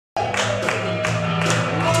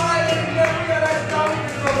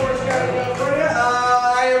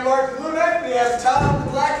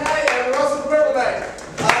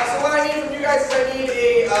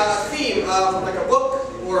from like a book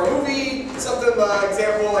or a movie, something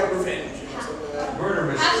example like revenge. Murder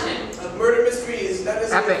mystery. A murder mystery is not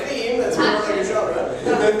necessarily a theme, that's more like a genre.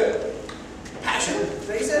 Passion? Is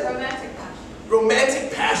that what you said? Romantic passion.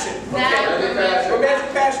 Romantic passion. Okay.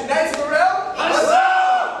 Romantic passion. Knights of the Realm? Romantic passion.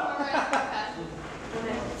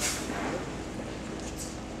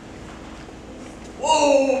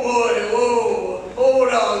 Whoa, boy, whoa. Hold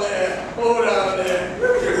on there. Hold on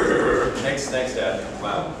there. Thanks, Dad.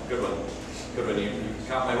 Wow, good one. Good one. You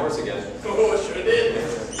caught my horse again. Oh, sure did. You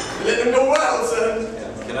let them go wild, son.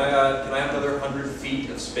 Yeah. Can I have another 100 feet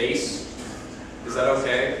of space? Is that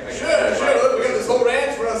okay? Sure. Look, we got this whole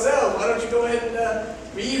ranch for ourselves. Why don't you go ahead and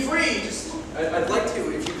be free? I'd like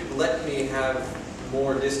to, if you could let me have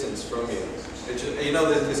more distance from you. It's just, you know,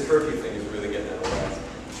 this curfew thing is really getting out of hand.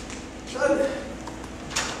 Son,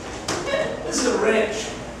 this is a ranch.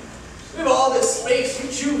 We have all this space. You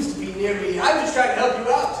choose to be near me. I'm just trying to help you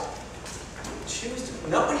out. Choose to,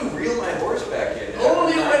 not when you reel my horse back in.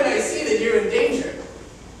 Only when I see that you're in danger.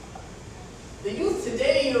 The youth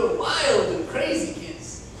today are wild and crazy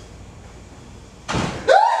kids.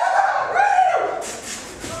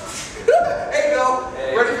 Hey, Bill.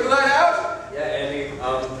 Hey. Ready for the night out? Yeah, Andy.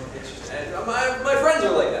 My friends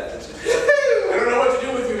are like that. I don't know what to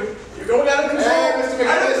do with you. You're going out of control. Hey, Mr. McGinnis.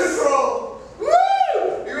 Out of control.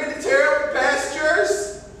 Woo! You ready to tear up the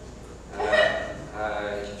pastures?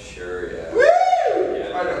 Sure, yeah. Woo!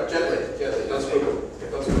 Yeah. I know, gently. Don't spook him.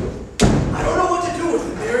 Don't spook him. I don't know what to do with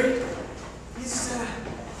him, Mary. He's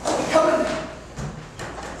becoming,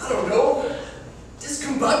 I don't know,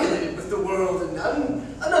 discombobulated with the world and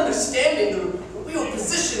ununderstanding the real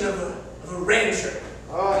position of a rancher.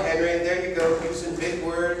 Oh, Henry, there you go, using big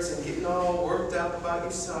words and getting all worked up about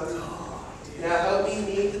your son. Oh, dear. Now help me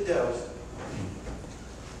knead the dough.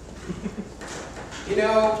 You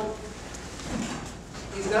know,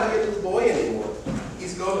 he's not your little boy anymore.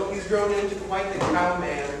 He's grown into quite the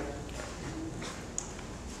cowman.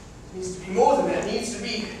 Needs to be more than that. Needs to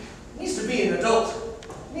be an adult.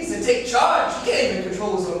 Needs to take charge. He can't even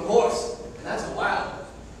control his own horse. And that's a wild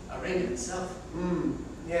outrageous itself.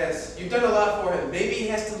 Yes, you've done a lot for him. Maybe he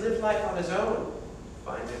has to live life on his own.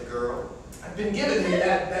 Find a girl. I've been giving him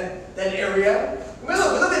that area. I mean,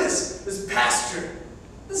 look at this pasture.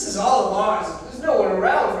 This is all of ours. There's no one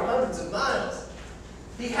around for hundreds of miles.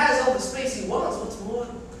 He has all the space he wants. What's more?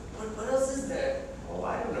 What else is there? Oh,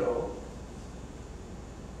 I don't know.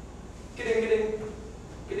 Get in.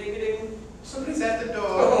 Somebody's at the door.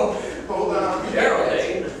 Oh, Hold on.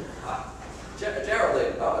 Geraldine.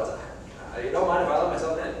 Geraldine. Oh, you don't mind if I let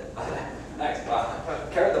myself in? Thanks.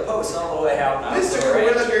 Carried the post all the way out now. Mr.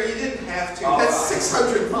 Williger, you didn't have to. That's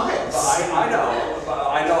 600 miles.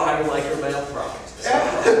 I know how you like your mail products.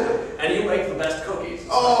 And you make the best cookies.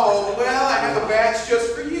 Oh, well, I have a batch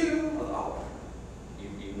just for you. Oh,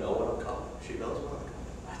 you know what I'm coming. She knows what I'm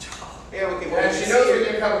coming. Yeah, we can. yeah, she knows when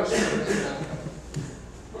you're coming.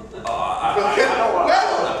 I don't want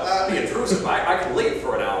to be intrusive. I can leave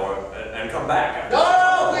for an hour and come back.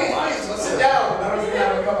 No, please, let's sit down. I don't even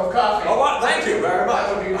have a cup of coffee. Oh, what? Thank you very much.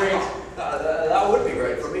 That would be great. That would be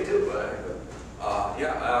great for me too.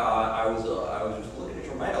 I was just looking at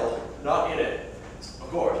your mail, not in it, of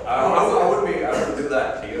course. I wouldn't do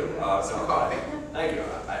that to you. Some coffee. Thank you.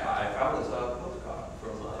 I found this postcard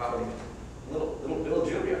from little Bill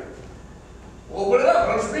Jr. Well, open it up.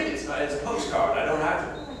 Why don't you read it? It's a postcard. I don't have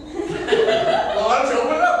to. Well, why don't you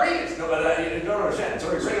open it up? Read it. No, but you don't understand. It's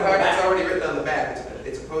already written on the Sweetheart, it's back. already written on the back.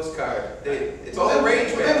 It's a postcard. It's all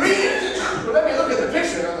arrangement. Then read it. Well, let me look at the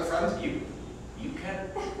picture on the front. You can't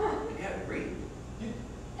read.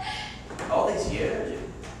 All these years.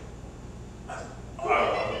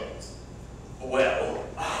 Well,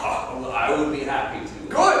 I would be happy to.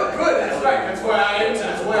 Good. That's right. That's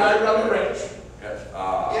why I run the ranch. Yes.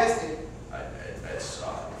 Yes, dear. It's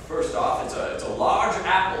first off, it's a large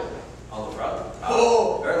apple on the front.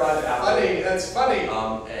 Oh, very large apple. Funny. That's funny.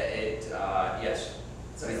 Yes.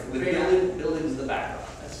 It's like With big buildings in the background.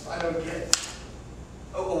 I don't get it.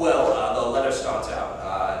 Oh, well, the letter starts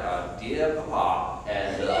out, dear Papa,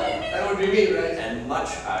 and That would be me, right? and much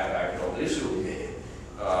I can only assume.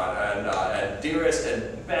 And dearest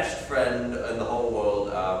and best friend in the whole world,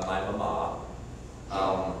 my mama.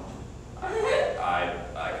 I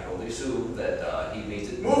can only assume that he means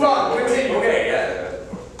it. Move on, continue. Okay, yeah,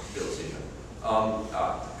 Bill Senior. I'm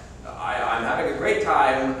having a great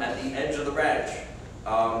time at the edge of the ranch.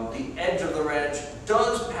 The edge of the ranch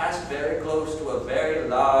does pass very close to a very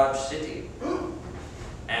large city.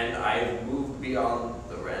 And I've moved beyond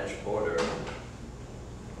the ranch border.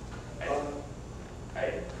 I don't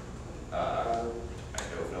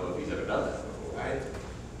know if he's ever done that before.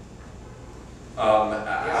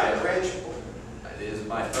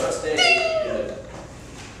 my first day in the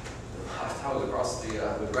house across the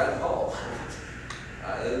Grand Hall.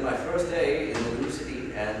 This is my first day in the new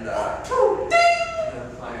city, and okay,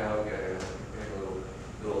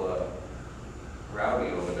 a little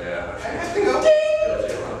rowdy over there. I have to go.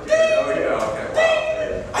 Oh yeah, okay,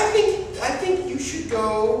 wow. I think you should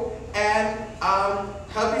go and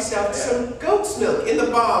help yourself to some goat's milk in the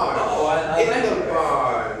barn. Oh, I in the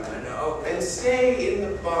barn. I know. And stay in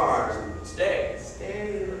the barn. Stay.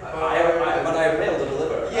 Stay in the barn. But I have mail to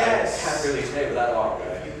deliver. Yes. I can't really stay for that long.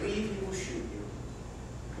 If you leave, he will shoot you.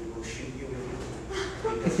 He will shoot you if you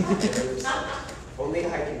leave. Because only I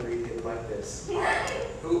can read him like this.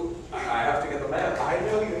 Who? I have to get the mail. I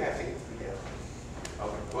know you have to get the mail.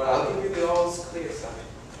 Okay. I'll Well, give you the all's clear sign.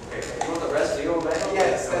 okay. You want the rest of your mail?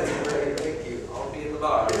 Yes, that's Okay. great. Thank you. I'll be in the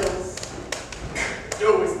bar.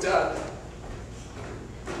 Joe is done.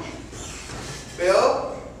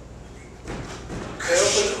 Bill? Bill,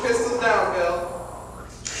 put your pistols down, Bill.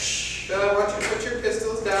 Bill, I want you to put your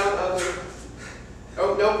pistols down on the...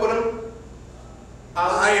 Oh, no, put them...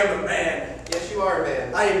 I am a man. Yes, you are,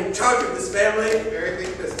 man. I am in charge of this family, Very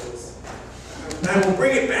big pistols. and I will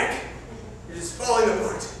bring it back. It is falling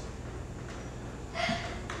apart.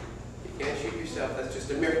 You can't shoot yourself. That's just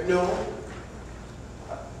a miracle. No.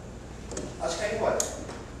 I'll tell you what.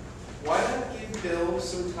 Why not give Bill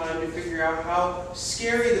some time to figure out how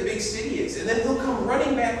scary the big city is, and then he'll come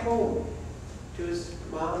running back home to his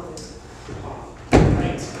mom and his pop.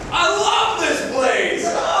 Right. I love this place!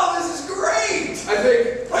 Oh, this is great! I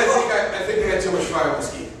think I had too much fire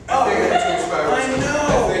whiskey. I think I had too much fire whiskey. I know,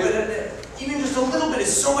 I think- but even just a little bit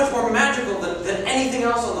is so much more magical than anything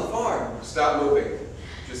else on the farm. Stop moving.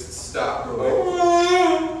 Just stop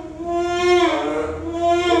moving.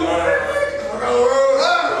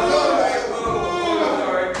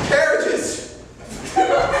 Carriages!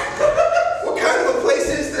 What kind of a place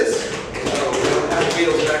is this? We don't have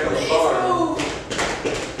wheels back on the farm.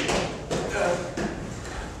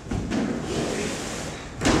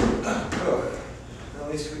 At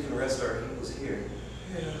least we can rest our heels here.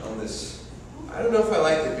 On this. I don't know if I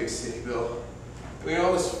like the big city, Bill. I mean,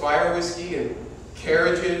 all this fire whiskey and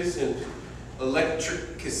carriages and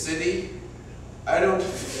electricity. I don't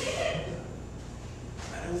think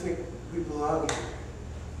we belong here.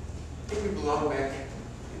 I think we belong back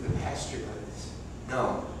in the pasture lands.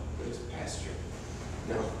 No. There's a pasture.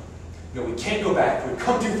 No. No, we can't go back. We've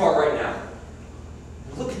come too far right now.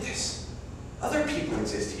 Look at this. Other people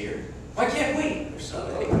exist here. Why can't we? There's so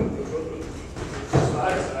many.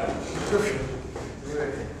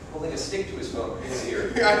 Holding a stick to his phone. His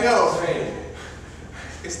ear. I know. Strange.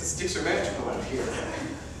 I guess the sticks are magical out here.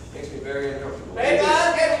 Makes me very uncomfortable. Papers,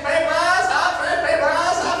 get papers, hot fresh papers,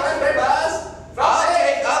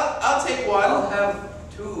 I'll take one. I'll have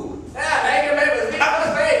two. Yeah, take your papers, read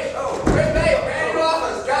first page. Oh. First page, brand new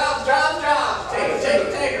offers, jobs.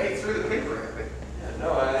 Take He threw the paper at me. Yeah, no,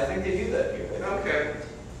 I think they do that here. Okay.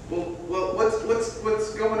 Well, what's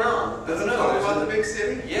going on? Does I it don't know, talk there's about a- the big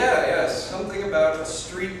city? Yeah, something about a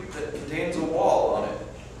street that contains a wall on it.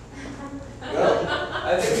 Well,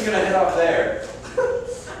 I think we're gonna head off there.